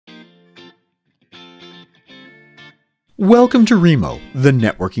Welcome to Remo, the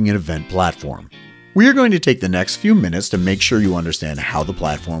networking and event platform. We are going to take the next few minutes to make sure you understand how the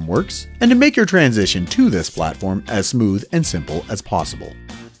platform works and to make your transition to this platform as smooth and simple as possible.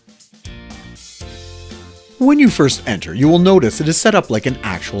 When you first enter, you will notice it is set up like an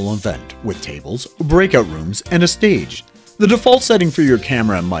actual event with tables, breakout rooms, and a stage. The default setting for your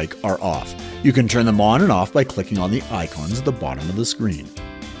camera and mic are off. You can turn them on and off by clicking on the icons at the bottom of the screen.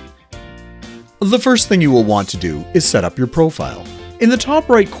 The first thing you will want to do is set up your profile. In the top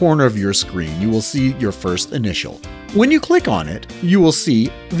right corner of your screen, you will see your first initial. When you click on it, you will see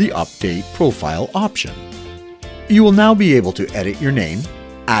the Update Profile option. You will now be able to edit your name,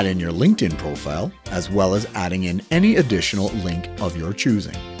 add in your LinkedIn profile, as well as adding in any additional link of your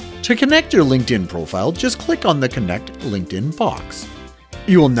choosing. To connect your LinkedIn profile, just click on the Connect LinkedIn box.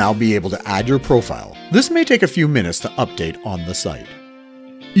 You will now be able to add your profile. This may take a few minutes to update on the site.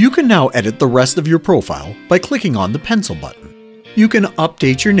 You can now edit the rest of your profile by clicking on the pencil button. You can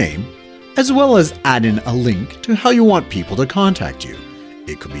update your name, as well as add in a link to how you want people to contact you.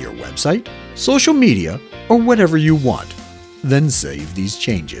 It could be your website, social media, or whatever you want. Then save these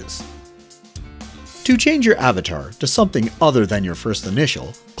changes. To change your avatar to something other than your first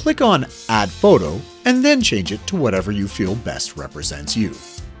initial, click on Add Photo and then change it to whatever you feel best represents you.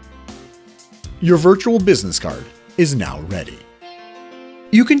 Your virtual business card is now ready.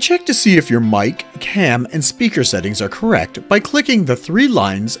 You can check to see if your mic, cam, and speaker settings are correct by clicking the three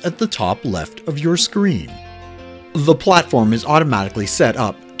lines at the top left of your screen. The platform is automatically set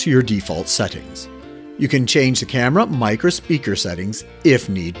up to your default settings. You can change the camera, mic, or speaker settings if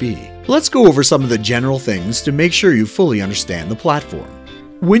need be. Let's go over some of the general things to make sure you fully understand the platform.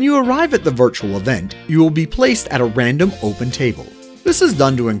 When you arrive at the virtual event, you will be placed at a random open table. This is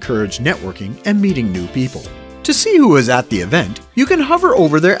done to encourage networking and meeting new people. To see who is at the event, you can hover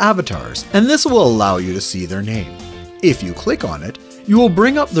over their avatars, and this will allow you to see their name. If you click on it, you will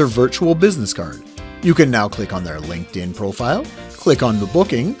bring up their virtual business card. You can now click on their LinkedIn profile, click on the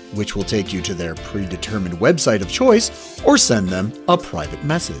booking, which will take you to their predetermined website of choice, or send them a private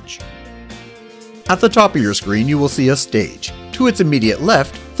message. At the top of your screen, you will see a stage. To its immediate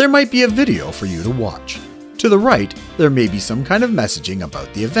left, there might be a video for you to watch. To the right, there may be some kind of messaging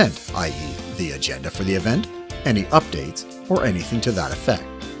about the event, i.e. the agenda for the event, any updates, or anything to that effect.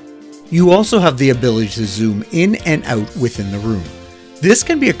 You also have the ability to zoom in and out within the room. This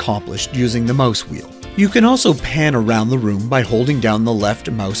can be accomplished using the mouse wheel. You can also pan around the room by holding down the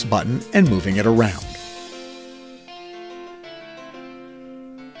left mouse button and moving it around.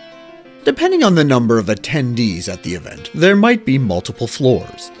 Depending on the number of attendees at the event, there might be multiple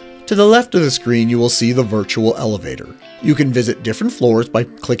floors. To the left of the screen, you will see the virtual elevator. You can visit different floors by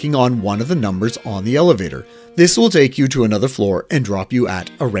clicking on one of the numbers on the elevator. This will take you to another floor and drop you at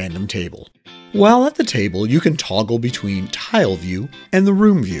a random table. While at the table, you can toggle between Tile View and the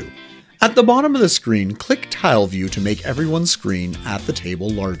Room View. At the bottom of the screen, click Tile View to make everyone's screen at the table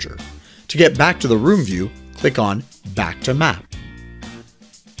larger. To get back to the Room View, click on Back to Map.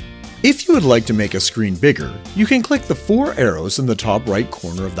 If you would like to make a screen bigger, you can click the four arrows in the top right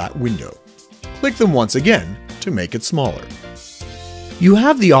corner of that window. Click them once again to make it smaller. You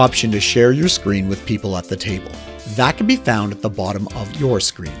have the option to share your screen with people at the table. That can be found at the bottom of your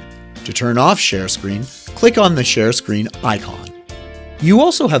screen. To turn off Share Screen, click on the Share Screen icon. You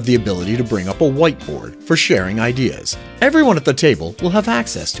also have the ability to bring up a whiteboard for sharing ideas. Everyone at the table will have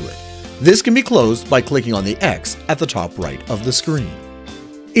access to it. This can be closed by clicking on the X at the top right of the screen.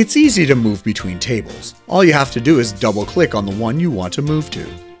 It's easy to move between tables. All you have to do is double-click on the one you want to move to.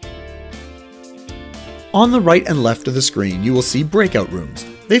 On the right and left of the screen, you will see breakout rooms.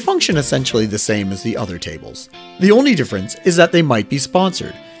 They function essentially the same as the other tables. The only difference is that they might be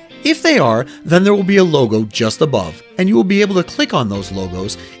sponsored. If they are, then there will be a logo just above, and you will be able to click on those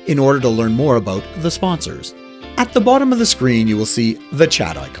logos in order to learn more about the sponsors. At the bottom of the screen, you will see the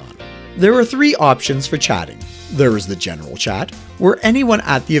chat icon. There are three options for chatting. There is the general chat, where anyone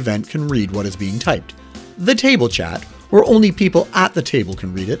at the event can read what is being typed. The table chat, where only people at the table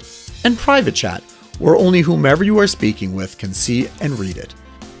can read it. And private chat, where only whomever you are speaking with can see and read it.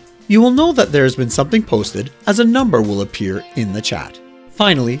 You will know that there has been something posted, as a number will appear in the chat.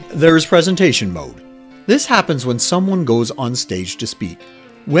 Finally, there is presentation mode. This happens when someone goes on stage to speak.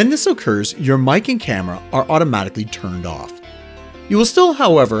 When this occurs, your mic and camera are automatically turned off. You will still,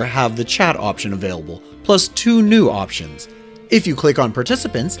 however, have the chat option available, plus two new options. If you click on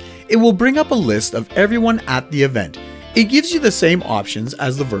Participants, it will bring up a list of everyone at the event. It gives you the same options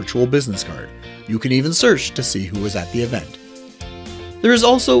as the virtual business card. You can even search to see who was at the event. There is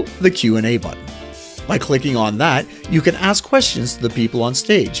also the Q&A button. By clicking on that, you can ask questions to the people on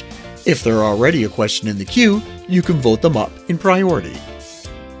stage. If they're already a question in the queue, you can vote them up in priority.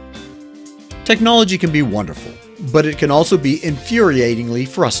 Technology can be wonderful, but it can also be infuriatingly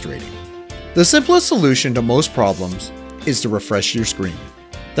frustrating. The simplest solution to most problems is to refresh your screen.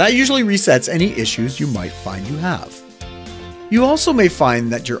 That usually resets any issues you might find you have. You also may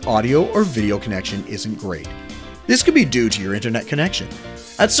find that your audio or video connection isn't great. This could be due to your internet connection.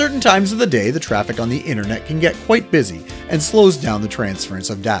 At certain times of the day, the traffic on the internet can get quite busy and slows down the transference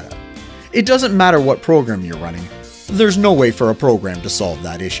of data. It doesn't matter what program you're running, there's no way for a program to solve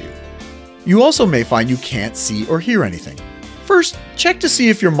that issue. You also may find you can't see or hear anything. First, check to see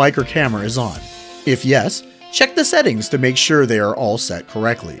if your mic or camera is on. If yes, check the settings to make sure they are all set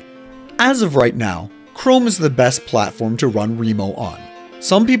correctly. As of right now, Chrome is the best platform to run Remo on.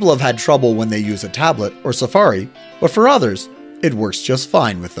 Some people have had trouble when they use a tablet or Safari, but for others, it works just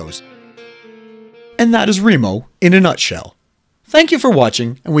fine with those. And that is Remo in a nutshell. Thank you for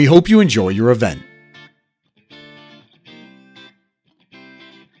watching, and we hope you enjoy your event.